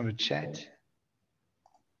questions from the chat.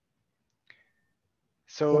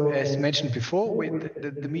 So as mentioned before,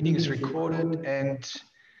 the meeting is recorded, and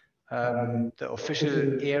the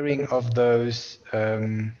official airing of those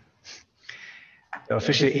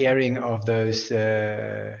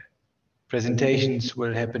presentations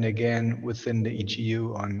will happen again within the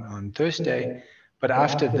EGU on Thursday. But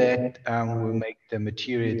after that, we'll make the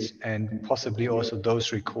materials and possibly also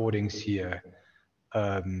those recordings here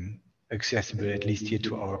accessible, at least here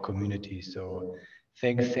to our community. So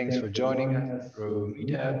thanks for joining us through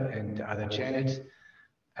Meetup and the other channels.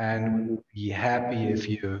 And we'll be happy if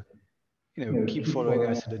you keep following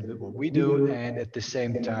us a little bit what we do, and at the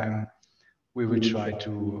same time, we will try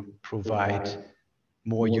to provide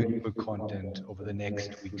more useful content over the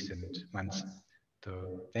next weeks and months.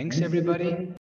 So thanks, everybody.